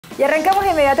Y arrancamos de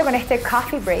inmediato con este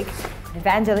coffee break.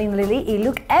 Evangeline, Lilly y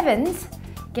Luke Evans,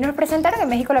 que nos presentaron en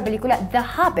México la película The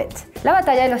Hobbit, la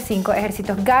batalla de los 5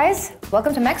 ejércitos. Guys,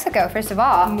 welcome to Mexico, first of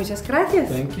all. Muchas gracias.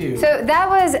 Thank you. So that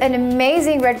was an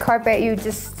amazing red carpet you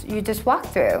just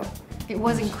walked through. It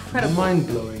was incredible.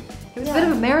 Mind-blowing. It was a bit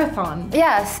of a marathon.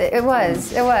 Yes, it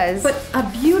was. It was. But a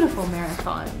beautiful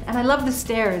marathon. And I love the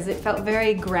stairs. It felt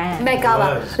very grand. Me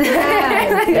cala.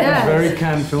 Yeah. Very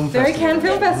Cannes Film Festival. Very Cannes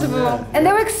Film Festival. Yeah. And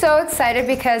they were so excited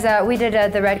because we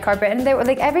did the red carpet, and they were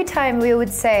like, every time we would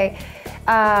say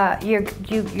your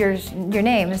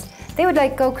names, they would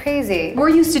like go crazy. We're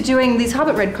used to doing these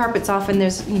Hobbit red carpets. Often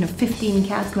there's 15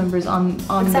 cast members on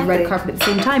Exactly. the red carpet at the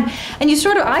same time, and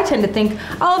I tend to think,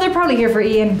 oh, they're probably here for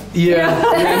Ian. Yeah.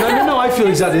 No, I feel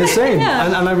exactly the same.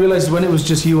 Yeah. And I realized when it was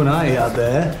just you and I out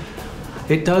there,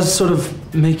 it does sort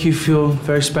of make you feel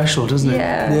very special, doesn't it?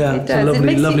 Yeah, it It's a does.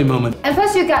 lovely, lovely moment. And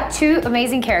plus, you got 2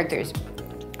 amazing characters.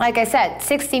 Like I said,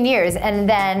 16 years, and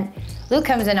then Luke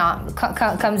comes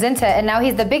into, and now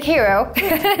he's the big hero.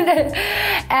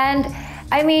 And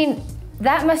I mean,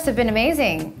 that must have been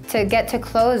amazing to get to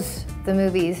close the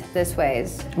movies this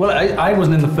ways. Well, I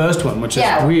wasn't in the first one, which is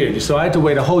weird. So I had to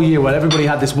wait a whole year while everybody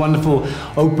had this wonderful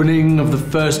opening of the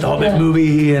first Hobbit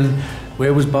movie, and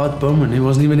where was Bart Bowman? He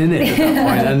wasn't even in it at that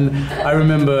point. And I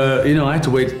remember, I had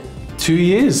to wait 2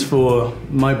 years for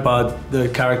my Bart, the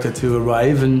character, to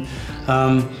arrive, and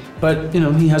but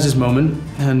he has his moment,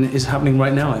 and it's happening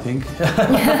right now, I think.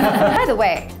 By the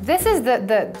way, this is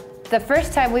the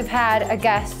first time we've had a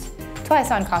guest twice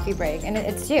on Coffee Break, and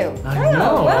it's you. I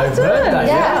know, I've heard that.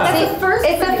 Yeah, That's the first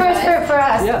it's the for first you guys. for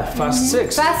us. Yeah, Fast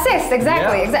Six. Fast 6,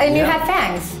 exactly. Yeah. And you Yeah. have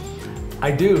fangs.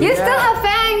 I do. You still have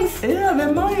fangs. Yeah,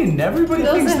 they're mine. Everybody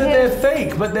Those thinks are that his. they're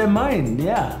fake, but they're mine.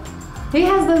 Yeah. He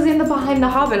has those in the behind the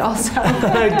Hobbit also.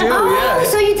 I do. Oh,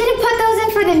 so you didn't put those in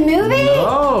for the movie?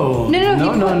 No. No,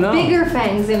 he put bigger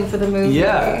fangs in for the movie.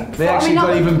 Yeah, they actually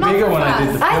got even bigger when I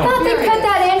did the I film. thought they put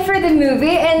that in for the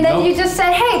movie, and then Nope. you just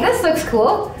said, "Hey, this looks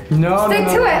cool." No, Stick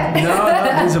no, to no, it.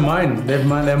 No, these are mine.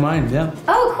 They're mine. Yeah.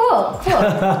 Oh, cool.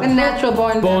 A natural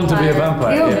born To be a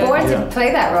vampire. You were yeah, born yeah. to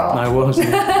play that role. I was.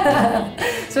 Yeah.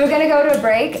 So we're gonna go to a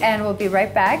break, and we'll be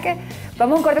right back.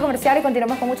 Vamos a un corte comercial y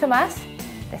continuamos con mucho más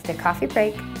de este Coffee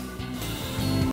Break.